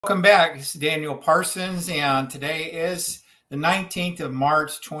Welcome back. This is Daniel Parsons, and today is the 19th of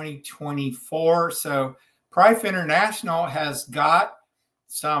March, 2024. So Prife International has got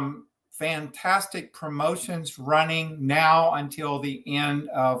some fantastic promotions running now until the end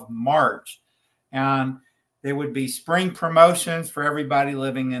of March. And they would be spring promotions for everybody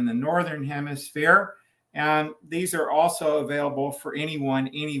living in the Northern Hemisphere. And these are also available for anyone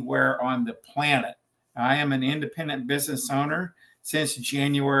anywhere on the planet. I am an independent business owner since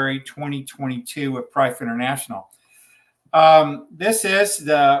January 2022 with Prife International. This is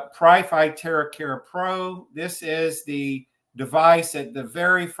the Prife iTeraCare Pro. This is the device at the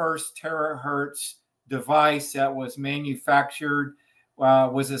very first TeraHertz device that was manufactured,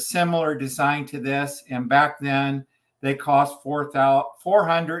 was a similar design to this. And back then they cost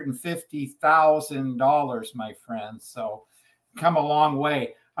 $450,000, my friends. So come a long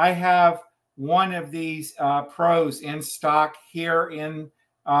way. I have one of these pros in stock here in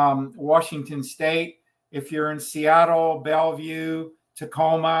Washington State. If you're in Seattle, Bellevue,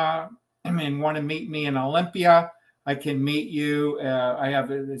 Tacoma, and want to meet me in Olympia, I can meet you.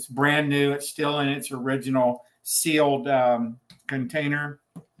 It's brand new. It's still in its original sealed container.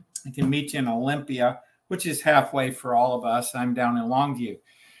 I can meet you in Olympia, which is halfway for all of us. I'm down in Longview.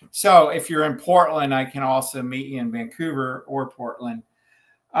 So if you're in Portland, I can also meet you in Vancouver or Portland.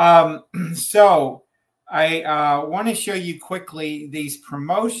 So I want to show you quickly these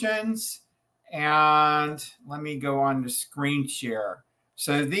promotions, and let me go on to screen share.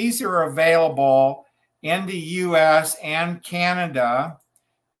 So these are available in the US and Canada,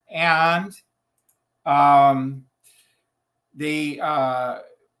 and the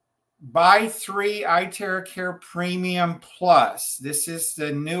buy 3 iTeraCare Premium Plus. This is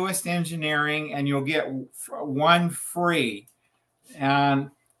the newest engineering, and you'll get one free. And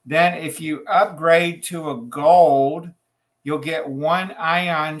then if you upgrade to a gold, you'll get one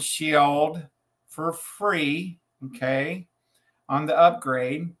ion shield for free, okay, on the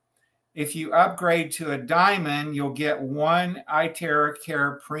upgrade. If you upgrade to a diamond, you'll get one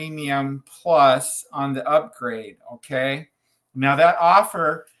iTeraCare Premium Plus on the upgrade, okay? Now that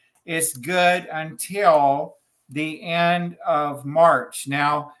offer is good until the end of March.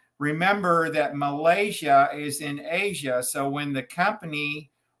 Now, remember that Malaysia is in Asia, so when the company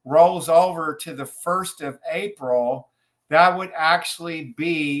rolls over to the 1st of April, that would actually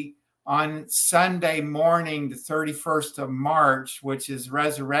be on Sunday morning, the 31st of March, which is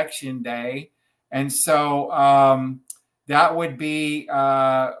Resurrection Day. And so that would be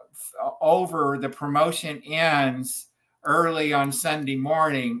over. The promotion ends early on Sunday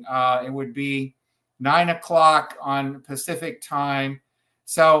morning. It would be 9 o'clock on Pacific time.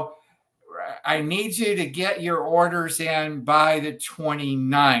 So I need you to get your orders in by the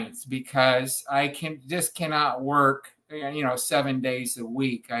 29th, because I just cannot work, 7 days a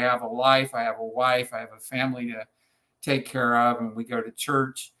week. I have a life, I have a wife, I have a family to take care of, and we go to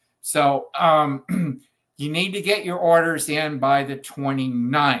church. So you need to get your orders in by the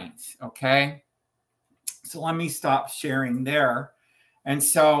 29th, okay? So let me stop sharing there. And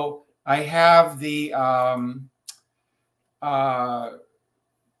so I have the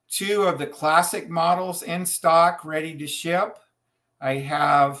 2 of the classic models in stock ready to ship. I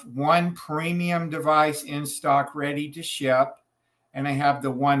have one premium device in stock ready to ship, and I have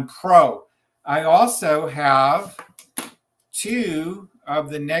the one Pro. I also have 2 of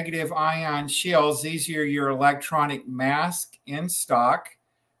the negative ion shields. These are your electronic mask in stock,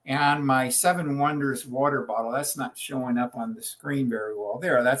 and my 7 Wonders water bottle. That's not showing up on the screen very well.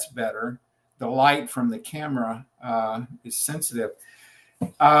 There, that's better. The light from the camera is sensitive.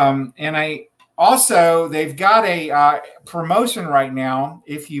 And I also, they've got a promotion right now.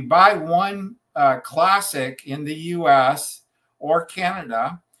 If you buy one classic in the US or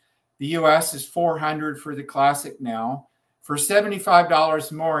Canada, the US is $400 for the classic now. For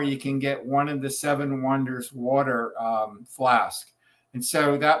 $75 more, you can get one of the 7 Wonders water flask. And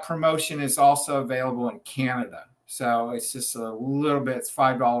so that promotion is also available in Canada. So it's just a little bit, it's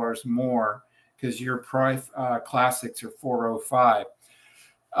 $5 more, because your Prife classics are $405.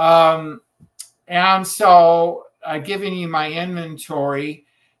 And so I've given you my inventory,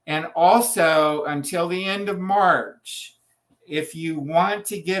 and also until the end of March, if you want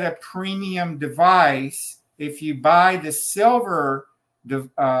to get a premium device, if you buy the silver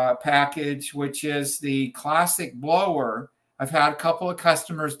package, which is the classic blower, I've had a couple of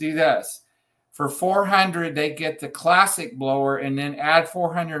customers do this. For $400, they get the classic blower, and then add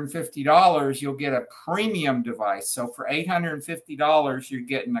 $450, you'll get a premium device. So for $850, you're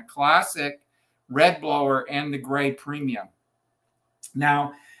getting a classic red blower and the gray premium.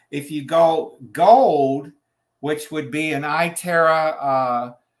 Now, if you go gold, which would be an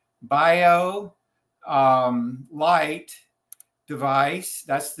iTera Bio Lite device,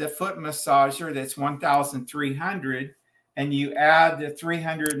 that's the foot massager, that's $1,300, and you add the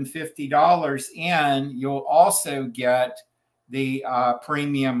 $350 in, you'll also get the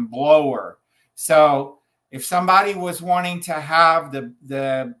premium blower. So if somebody was wanting to have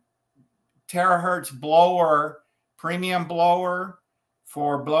the TeraHertz blower, premium blower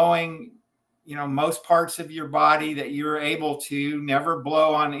for blowing, you know, most parts of your body that you're able to, never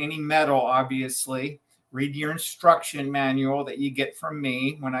blow on any metal, obviously. Read your instruction manual that you get from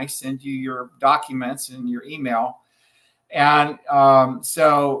me when I send you your documents in your email. And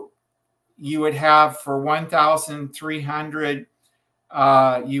so you would have for $1,300,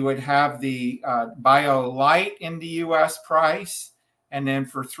 you would have the Bio Lite in the US price, and then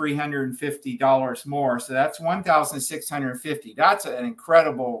for $350 more. So that's $1,650. That's an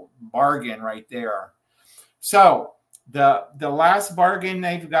incredible bargain right there. So the last bargain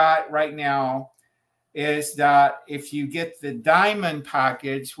they've got right now is that if you get the diamond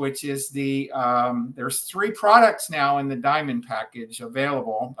package, which is the, there's 3 products now in the diamond package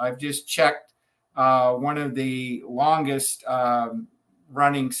available. I've just checked one of the longest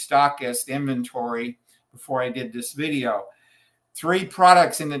running stockist inventory before I did this video. 3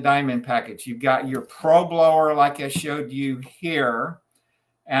 products in the diamond package. You've got your Pro Blower, like I showed you here,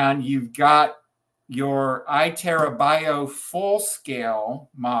 and you've got your iTeraBio full scale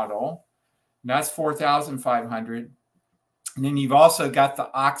model. That's $4,500. And then you've also got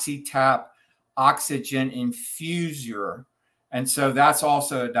the Oxy Tap Oxygen Infuser. And so that's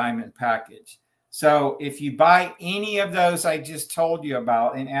also a diamond package. So if you buy any of those I just told you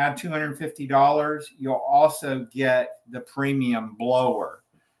about and add $250, you'll also get the premium blower.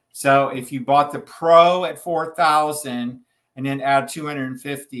 So if you bought the Pro at $4,000 and then add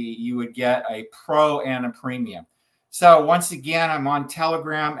 $250, you would get a Pro and a premium. So once again, I'm on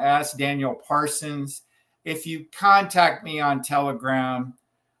Telegram as Daniel Parsons. If you contact me on Telegram,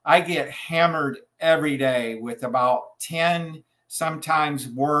 I get hammered every day with about 10, sometimes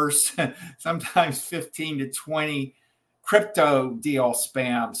worse, sometimes 15 to 20 crypto deal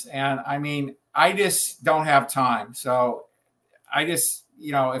spams. And I mean, I just don't have time. So I just,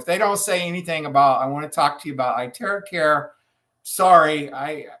 you know, if they don't say anything about, I want to talk to you about iTeraCare, sorry,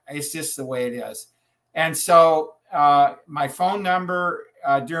 it's just the way it is. And so my phone number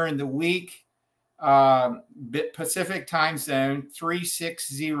during the week, Pacific time zone,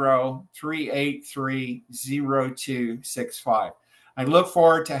 360-383-0265. I look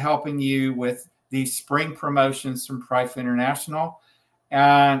forward to helping you with these spring promotions from Prife International.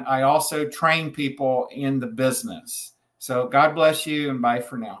 And I also train people in the business. So God bless you and bye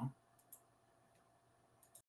for now.